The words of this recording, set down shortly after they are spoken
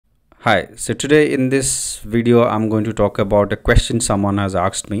Hi, so today in this video, I'm going to talk about a question someone has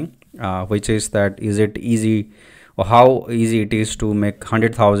asked me, which is that is it easy or how easy it is to make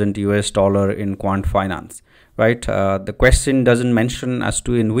 100,000 US dollar in quant finance, right? The question doesn't mention as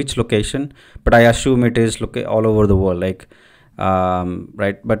to in which location, but I assume it is all over the world, right?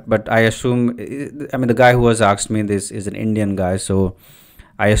 But I assume, I mean, the guy who has asked me this is an Indian guy, so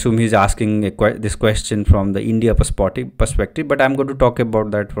I assume he's asking this question from the India perspective, but I'm going to talk about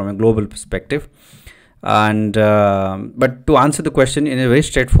that from a global perspective. And but to answer the question in a very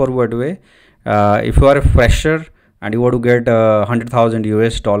straightforward way, if you are a fresher and you want to get 100,000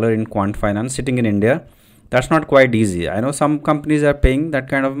 US dollar in quant finance sitting in India, that's not quite easy. I know some companies are paying that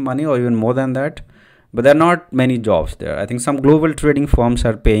kind of money or even more than that, but there are not many jobs there. I think some global trading firms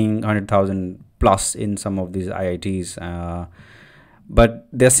are paying 100,000 plus in some of these IITs. But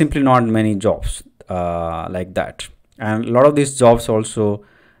there's simply not many jobs like that, and a lot of these jobs also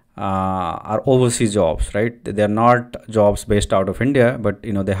are overseas jobs, right? They're not jobs based out of India, but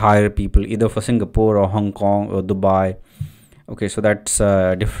they hire people either for Singapore or Hong Kong or Dubai. Okay, so that's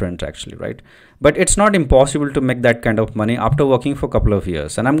different actually, right? But it's not impossible to make that kind of money after working for a couple of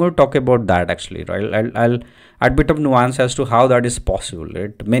years, and I'm going to talk about that actually, right? I'll add a bit of nuance as to how that is possible,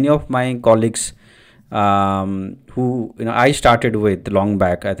 right? Many of my colleagues who I started with long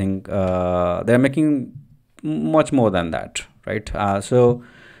back, I think they're making much more than that, right? So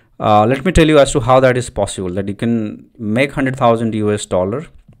let me tell you as to how that is possible, that you can make 100,000 US dollar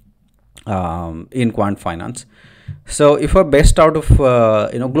in quant finance. So if you're based out of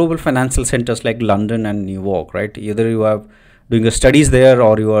global financial centers like London and New York, right? Either you are doing your studies there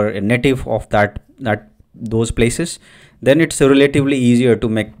or you are a native of those places, then it's relatively easier to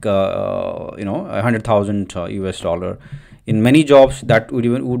make 100,000 US dollar. In many jobs that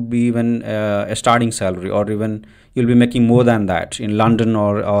would be even a starting salary, or even you'll be making more than that in London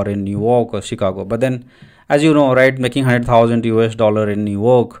or in New York or Chicago. But then, as you know, right, making 100,000 US dollar in New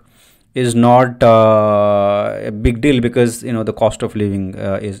York is not a big deal, because the cost of living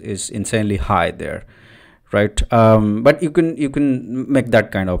is insanely high there, right? But you can make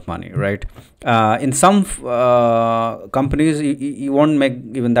that kind of money, right? In some companies you won't make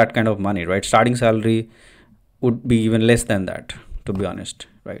even that kind of money, right? Starting salary would be even less than that, to be honest,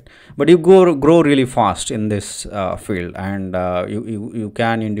 right? But you grow really fast in this field, and you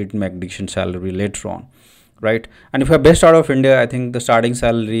can indeed make decent salary later on, right? And if you're based out of India, I think the starting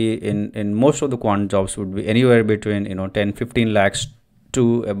salary in most of the quant jobs would be anywhere between 10-15 lakhs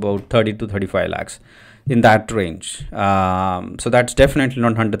to about 30 to 35 lakhs, in that range. So that's definitely not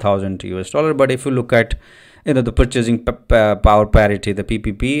 100,000 US dollar. But if you look at the purchasing power parity, the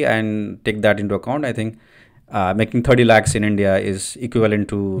PPP, and take that into account, I think making 30 lakhs in India is equivalent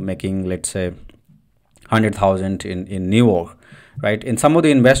to making, let's say, 100,000 in New York, right? In some of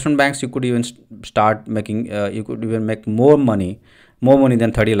the investment banks, you could even start making you could even make more money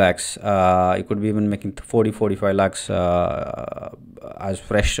than 30 lakhs. You could be even making 40-45 lakhs as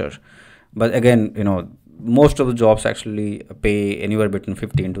fresher. But again, most of the jobs actually pay anywhere between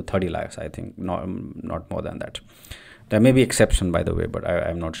 15 to 30 lakhs, I think, not more than that. There may be exception, by the way, but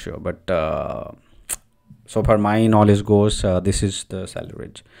I'm not sure. But so far my knowledge goes, this is the salary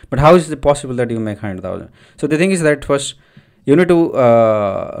range. But how is it possible that you make 100,000? So the thing is that first you need to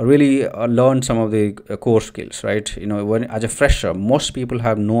really learn some of the core skills, right? When as a fresher, most people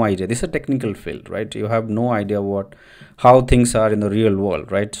have no idea. This is a technical field, right? You have no idea how things are in the real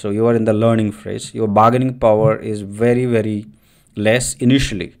world, right? So you are in the learning phase. Your bargaining power is very, very less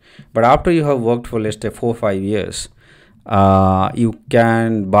initially, but after you have worked for, let's say, 4 or 5 years, you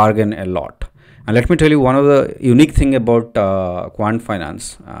can bargain a lot. And let me tell you one of the unique thing about quant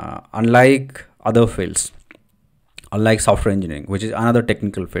finance, unlike other fields, unlike software engineering, which is another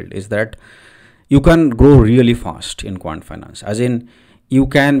technical field, is that you can grow really fast in quant finance. As in, you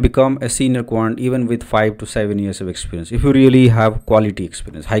can become a senior quant even with 5 to 7 years of experience, if you really have quality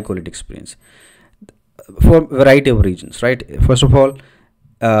experience, high quality experience, for a variety of reasons, right? First of all,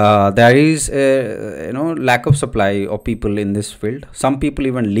 there is a lack of supply of people in this field. Some people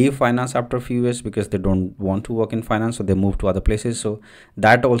even leave finance after a few years because they don't want to work in finance, so they move to other places. So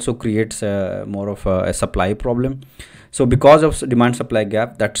that also creates more of a supply problem. So because of demand supply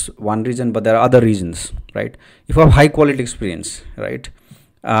gap, that's one reason, but there are other reasons, right? If you have high quality experience, right,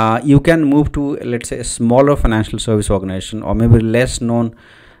 you can move to, let's say, a smaller financial service organization, or maybe less known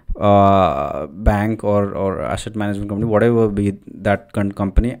bank or asset management company, whatever be that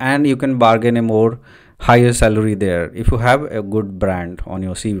company, and you can bargain a more higher salary there if you have a good brand on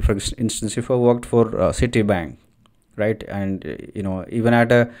your CV. For instance, if I worked for Citibank, right? And even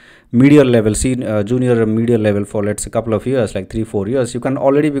at a medial level, junior or medial level for let's say a couple of years, like 3-4 years, you can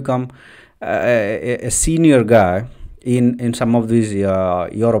already become a senior guy in some of these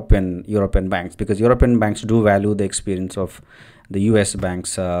European banks, because European banks do value the experience of the US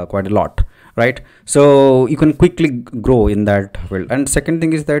banks quite a lot, right? So you can quickly grow in that field. And second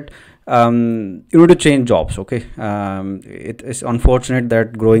thing is that you need to change jobs. Okay, it is unfortunate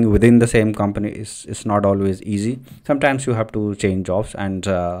that growing within the same company is not always easy. Sometimes you have to change jobs, and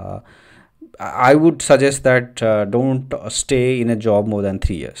I would suggest that don't stay in a job more than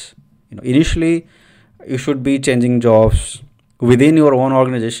 3 years. Initially you should be changing jobs within your own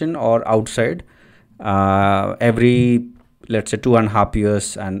organization or outside every, let's say, 2.5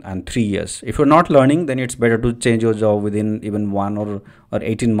 years and 3 years. If you're not learning, then it's better to change your job within even 1 or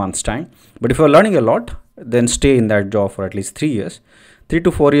 18 months time. But if you're learning a lot, then stay in that job for at least 3 years. 3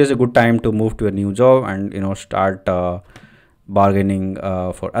 to 4 years is a good time to move to a new job and start bargaining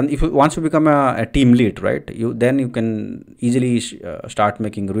for. And if once you become a team lead, right, then you can easily start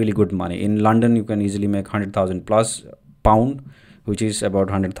making really good money. In London you can easily make 100,000 plus pound, which is about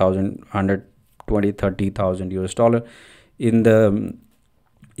 100,000, 120, 30,000 US dollar. In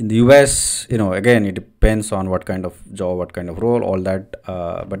the US, again, it depends on what kind of job, what kind of role, all that,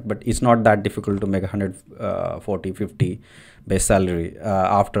 but it's not that difficult to make 140, 50 base salary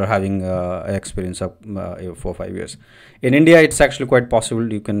after having experience of 4-5 years. In India, it's actually quite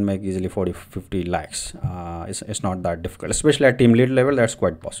possible. You can make easily 40-50 lakhs. It's not that difficult, especially at team lead level. That's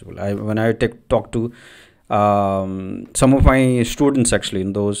quite possible. When I talk to some of my students, actually,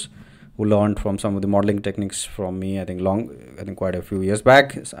 in those who learned from some of the modeling techniques from me, I think quite a few years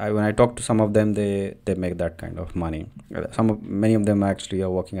back, when I talk to some of them, they make that kind of money. Many of them actually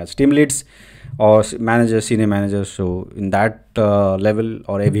are working as team leads or managers, senior managers. So in that level,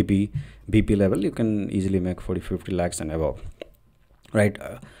 or AVP, BP level, you can easily make 40-50 lakhs and above, right?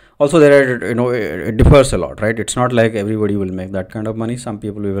 Also, there are, it differs a lot, right? It's not like everybody will make that kind of money. Some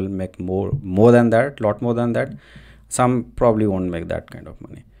people will make more than that, lot more than that. Some probably won't make that kind of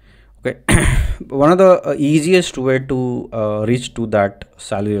money. Okay. One of the easiest way to reach to that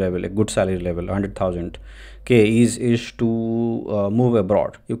salary level, a good salary level, 100,000 K, is to move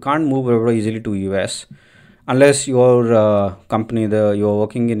abroad. You can't move abroad easily to US unless your company, you're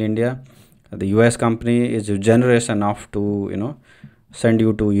working in India, the US company is generous enough to send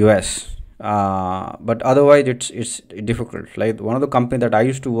you to US. But otherwise it's difficult. Like one of the company that I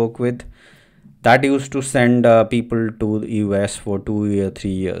used to work with, that used to send people to the US for 2 years, 3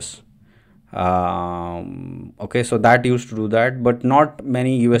 years. Okay, so that used to do that, but not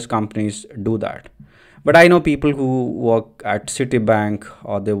many US companies do that. But I know people who work at Citibank,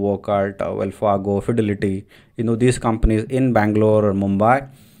 or they work at Wells Fargo, Fidelity, these companies in Bangalore or Mumbai.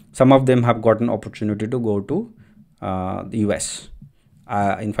 Some of them have got an opportunity to go to the US.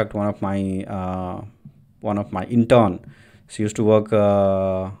 In fact, one of my intern, she used to work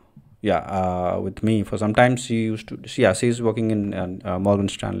with me for some time. She's working in Morgan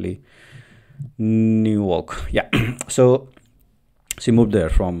Stanley, New York. Yeah. So she moved there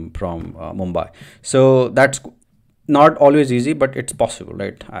from Mumbai. So that's not always easy, but it's possible,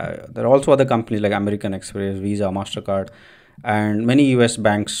 right? There are also other companies like American Express, Visa, MasterCard, and many US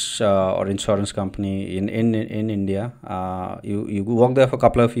banks or insurance company in India. You work there for a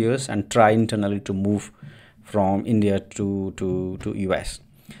couple of years and try internally to move from India to US.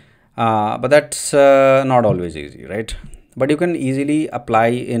 But that's not always easy, right? But you can easily apply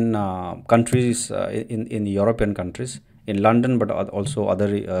in countries, in European countries, in London, but also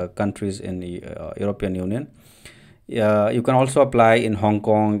other countries in the European Union. You can also apply in Hong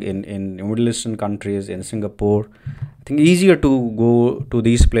Kong, in Middle Eastern countries, in Singapore. I think easier to go to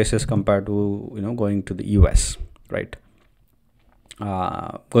these places compared to going to the US, right?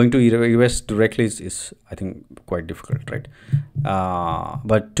 Going to US directly is I think quite difficult, right?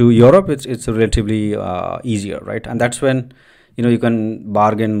 But to Europe it's relatively easier, right? And that's when you can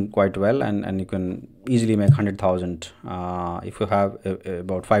bargain quite well, and you can easily make 100,000 if you have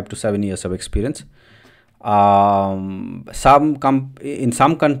about 5 to 7 years of experience. In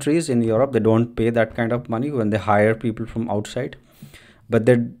some countries in Europe, they don't pay that kind of money when they hire people from outside, but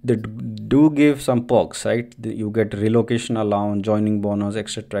they do give some perks, right? You get relocation allowance, joining bonus,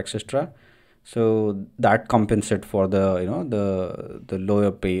 etc. So that compensate for the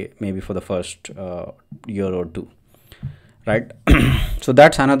lower pay, maybe for the first year or two, right? So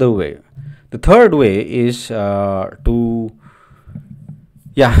that's another way. The third way is to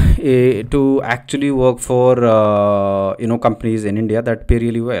actually work for companies in India that pay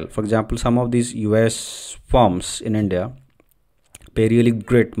really well. For example, some of these US firms in India, pay really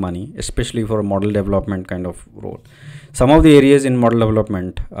great money, especially for a model development kind of role. Some of the areas in model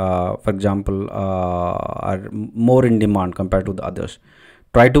development, for example, are more in demand compared to the others.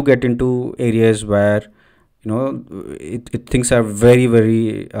 Try to get into areas where things are very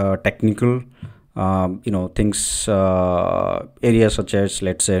very technical. Things, areas such as,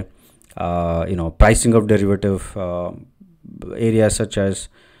 let's say, pricing of derivative, areas such as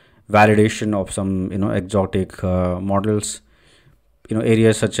validation of some exotic models,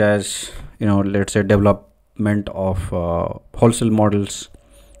 areas such as, let's say, development of wholesale models.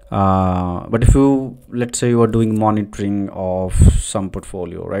 But if you, let's say, you are doing monitoring of some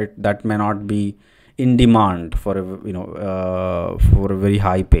portfolio, right, that may not be in demand for a for a very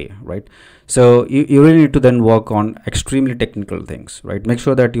high pay, right? So you really need to then work on extremely technical things, right? Make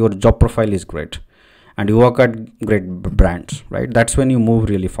sure that your job profile is great and you work at great brands, right? That's when you move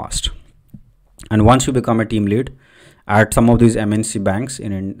really fast. And once you become a team lead at some of these MNC banks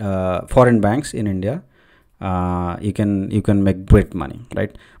foreign banks in India, you can make great money,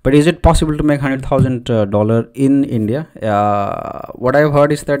 right? But is it possible to make $100,000 in India? What I've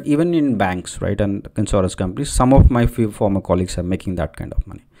heard is that even in banks, right, and insurance companies, some of my few former colleagues are making that kind of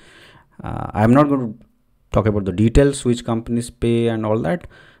money. I'm not going to talk about the details which companies pay and all that,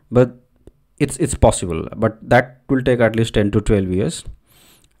 but it's possible. But that will take at least 10 to 12 years.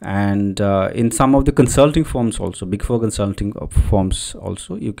 And in some of the consulting firms also, big four consulting firms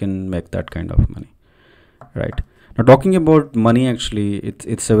also, you can make that kind of money, right? Now, talking about money, actually,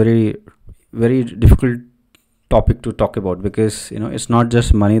 it's a very very difficult topic to talk about, because it's not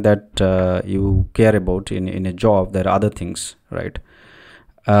just money that you care about in a job. There are other things, right?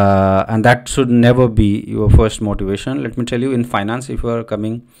 And that should never be your first motivation. Let me tell you, in finance, if you are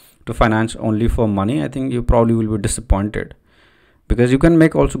coming to finance only for money, I think you probably will be disappointed, because you can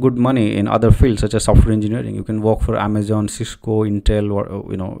make also good money in other fields such as software engineering. You can work for Amazon, Cisco, Intel, or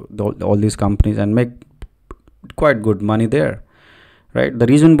all these companies and make quite good money there, right? The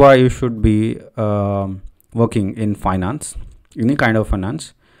reason why you should be working in finance, any kind of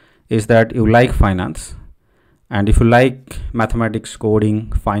finance, is that you like finance. And if you like mathematics,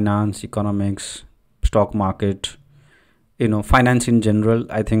 coding, finance, economics, stock market, finance in general,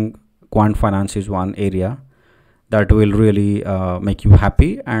 I think quant finance is one area that will really make you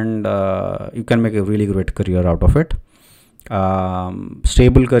happy, and you can make a really great career out of it.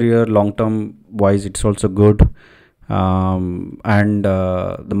 Stable career, long term wise, it's also good. And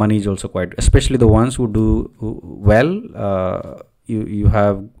the money is also quite, especially the ones who do well, you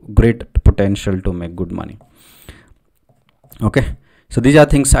have great potential to make good money. Okay, so these are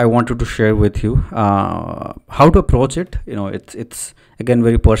things I wanted to share with you. How to approach it, it's again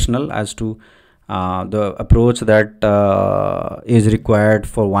very personal as to the approach that is required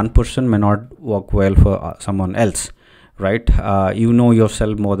for one person may not work well for someone else, right? You know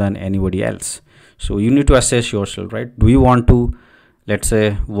yourself more than anybody else, so you need to assess yourself, right? Do you want to, let's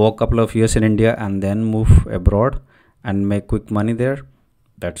say, work a couple of years in India and then move abroad and make quick money there?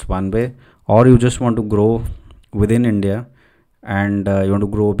 That's one way. Or you just want to grow within India, and you want to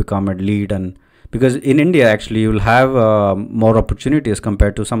grow, become a lead. And because in India, actually, you will have more opportunities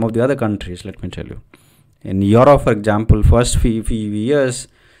compared to some of the other countries. Let me tell you, in Europe, for example, first few years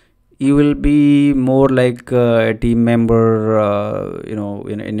you will be more like a team member,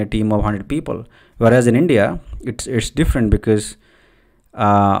 in a team of 100 people. Whereas in India, it's different, because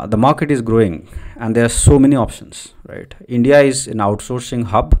the market is growing and there are so many options, right? India is an outsourcing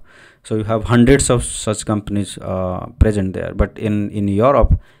hub, so you have hundreds of such companies present there. But in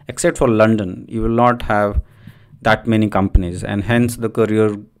Europe, except for London, you will not have that many companies, and hence the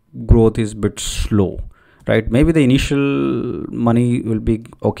career growth is a bit slow, right? Maybe the initial money will be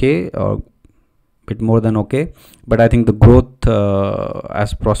okay, or bit more than okay, but I think the growth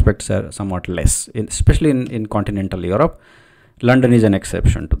as prospects are somewhat less, especially in continental Europe. London is an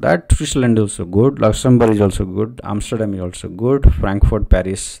exception to that. Switzerland is also good. Luxembourg is also good. Amsterdam is also good. Frankfurt,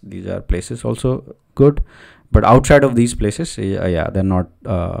 Paris, these are places also good. But outside of these places, there are not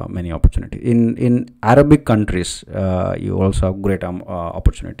many opportunities. In Arabic countries, you also have great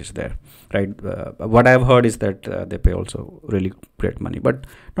opportunities there, right? What I've heard is that they pay also really great money. But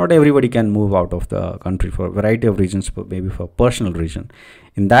not everybody can move out of the country for a variety of reasons, maybe for personal reason.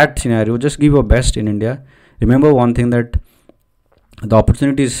 In that scenario, just give your best in India. Remember one thing, that the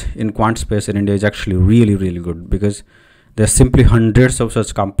opportunities in quant space in India is actually really, really good, because there are simply hundreds of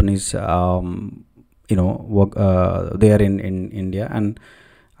such companies, work there in India, and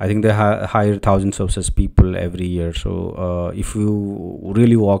I think they hire thousands of such people every year. So if you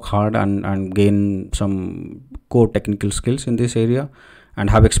really work hard and gain some core technical skills in this area, and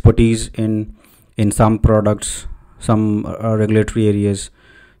have expertise in some products, some regulatory areas,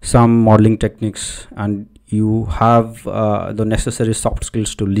 some modeling techniques, and you have the necessary soft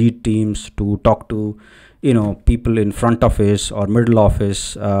skills to lead teams, to talk to people in front office or middle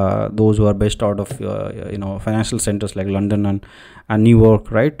office, those who are based out of financial centers like London and New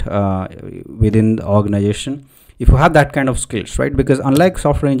York, right, within the organization. If you have that kind of skills, right, because unlike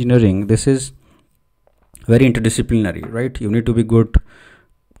software engineering, this is very interdisciplinary, right? You need to be good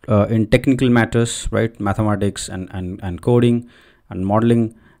in technical matters, right, mathematics and coding and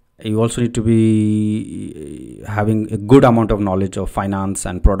modeling. You also need to be having a good amount of knowledge of finance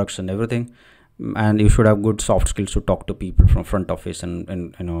and products and everything, and you should have good soft skills to talk to people from front office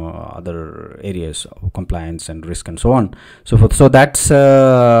and other areas of compliance and risk and so on, so forth. So that's there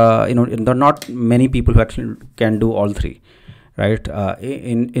are not many people who actually can do all three, right?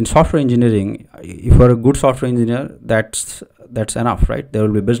 In software engineering, if you're a good software engineer, that's enough, right? There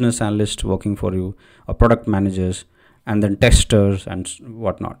will be business analysts working for you, or product managers, and then testers and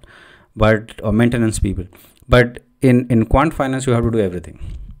whatnot, or maintenance people. But in quant finance, you have to do everything,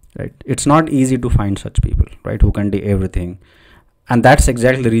 right? It's not easy to find such people, right, who can do everything. And that's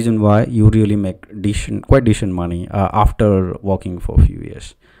exactly the reason why you really make quite decent money after working for a few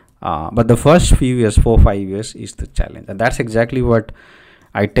years. But the first few years, 4-5 years, is the challenge. And that's exactly what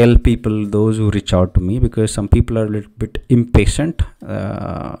I tell people, those who reach out to me, because some people are a little bit impatient.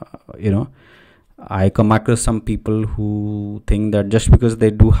 I come across some people who think that just because they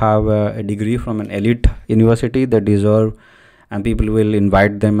do have a degree from an elite university, they deserve, and people will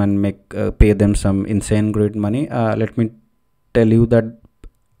invite them and pay them some insane great money. Let me tell you that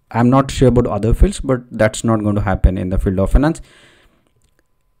I'm not sure about other fields, but that's not going to happen in the field of finance,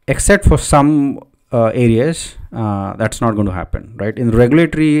 except for some areas. That's not going to happen, right? In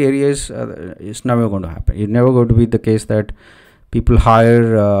regulatory areas, it's never going to happen. It's never going to be the case that people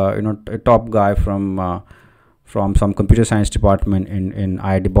hire a top guy from some computer science department in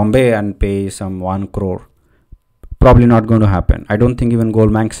IIT Bombay and pay some 1 crore. Probably not going to happen. I don't think even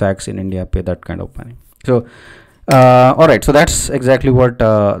Goldman Sachs in India pay that kind of money. So all right, so that's exactly what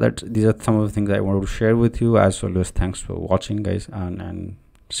these are some of the things I wanted to share with you. As always, thanks for watching, guys, and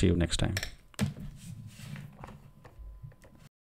see you next time.